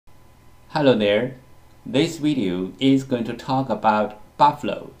Hello there. This video is going to talk about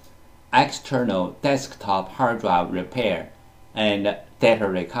Buffalo, external desktop hard drive repair and data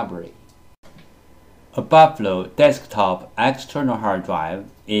recovery. A Buffalo desktop external hard drive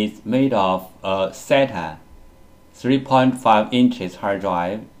is made of a SATA 3.5 inches hard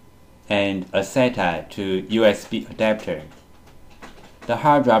drive and a SATA to USB adapter. The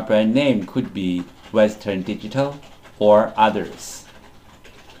hard drive brand name could be Western Digital or others.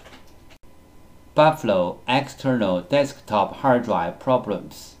 Buffalo external desktop hard drive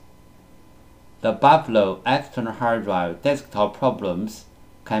problems. The Buffalo external hard drive desktop problems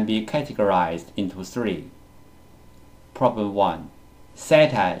can be categorized into three. Problem 1.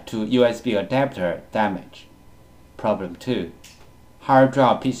 SATA to USB adapter damage. Problem 2. Hard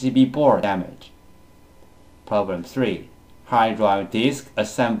drive PCB board damage. Problem 3. Hard drive disk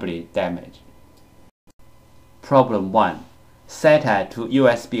assembly damage. Problem 1. SATA to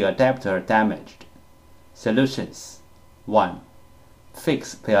USB adapter damaged. Solutions: 1.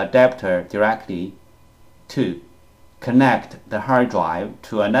 Fix the adapter directly. 2. Connect the hard drive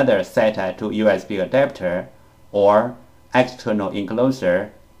to another SATA to USB adapter or external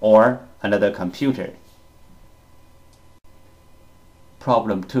enclosure or another computer.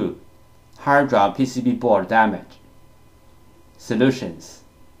 Problem 2. Hard drive PCB board damage. Solutions: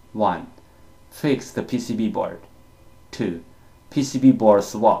 1. Fix the PCB board. 2. PCB board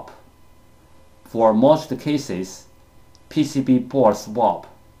swap. For most cases, PCB board swap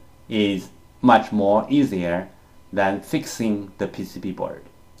is much more easier than fixing the PCB board.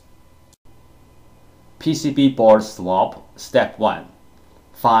 PCB board swap. Step 1.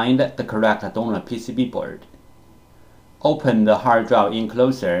 Find the correct donor PCB board. Open the hard drive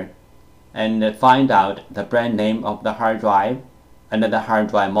enclosure and find out the brand name of the hard drive and the hard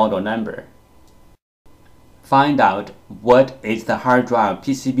drive model number. Find out what is the hard drive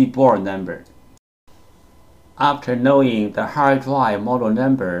PCB board number. After knowing the hard drive model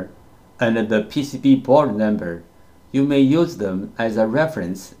number and the PCB board number, you may use them as a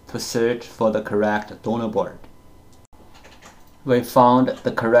reference to search for the correct donor board. We found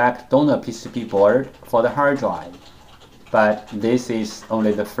the correct donor PCB board for the hard drive, but this is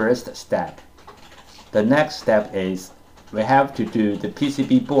only the first step. The next step is we have to do the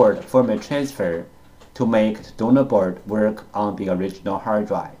PCB board firmware transfer to make the donor board work on the original hard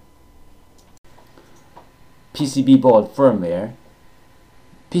drive. PCB board firmware.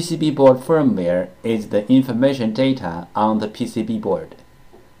 PCB board firmware is the information data on the PCB board.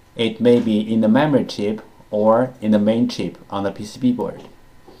 It may be in the memory chip or in the main chip on the PCB board.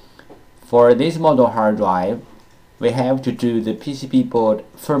 For this model hard drive, we have to do the PCB board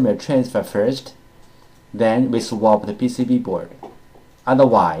firmware transfer first, then we swap the PCB board.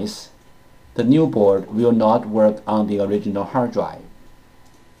 Otherwise, the new board will not work on the original hard drive.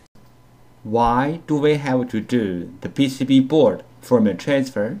 Why do we have to do the PCB board firmware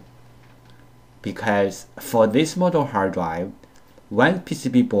transfer? Because for this model hard drive, one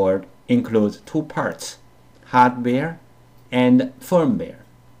PCB board includes two parts, hardware and firmware.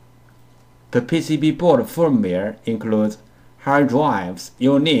 The PCB board firmware includes hard drive's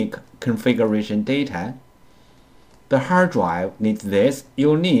unique configuration data. The hard drive needs this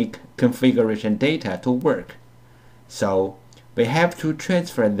unique configuration data to work, so we have to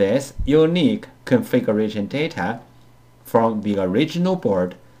transfer this unique configuration data from the original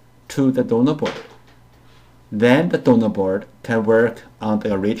board to the donor board. Then the donor board can work on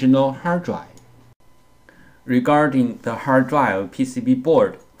the original hard drive. Regarding the hard drive PCB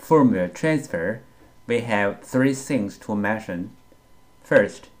board firmware transfer, we have three things to mention.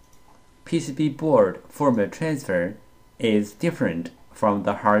 First, PCB board firmware transfer is different from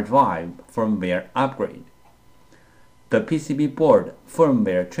the hard drive firmware upgrade. The PCB board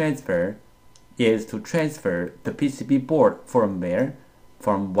firmware transfer is to transfer the PCB board firmware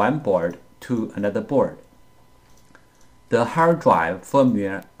from one board to another board. The hard drive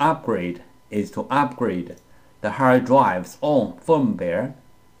firmware upgrade is to upgrade the hard drive's own firmware.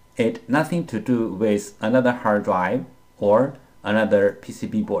 It has nothing to do with another hard drive or another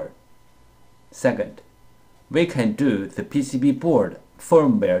PCB board. Second, we can do the PCB board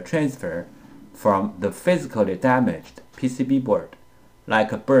firmware transfer from the physically damaged PCB board,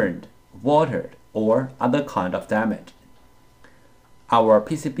 like burned, watered, or other kind of damage. Our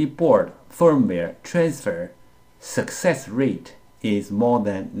PCB board firmware transfer success rate is more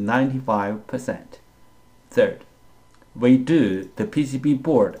than 95%. Third, we do the PCB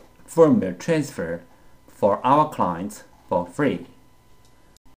board firmware transfer for our clients for free.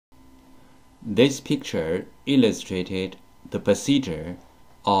 This picture illustrated the procedure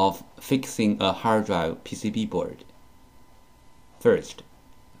of fixing a hard drive PCB board. First,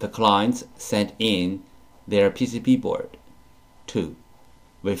 the clients send in their PCB board. 2.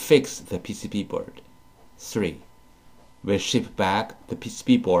 We fix the PCB board. 3. We ship back the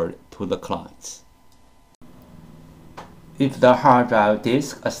PCB board to the clients. If the hard drive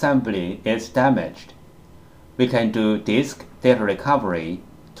disk assembly is damaged, we can do disk data recovery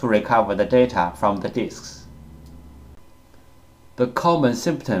to recover the data from the disks. The common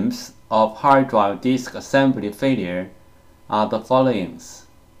symptoms of hard drive disk assembly failure are the following.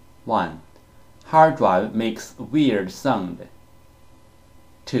 1. Hard drive makes weird sound.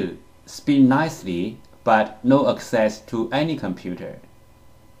 2. Spin nicely but no access to any computer.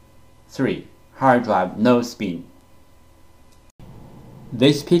 3. Hard drive no spin.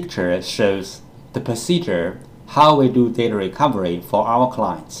 This picture shows the procedure how we do data recovery for our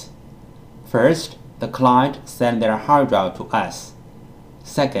clients. First, the client sends their hard drive to us.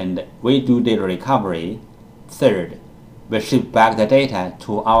 Second, we do data recovery. Third, we ship back the data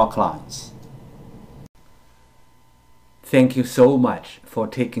to our clients. Thank you so much for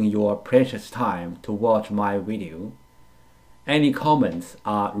taking your precious time to watch my video. Any comments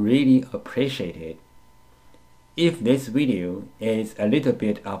are really appreciated. If this video is a little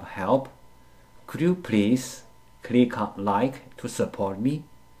bit of help, could you please click on like to support me?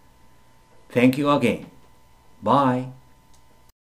 Thank you again. Bye.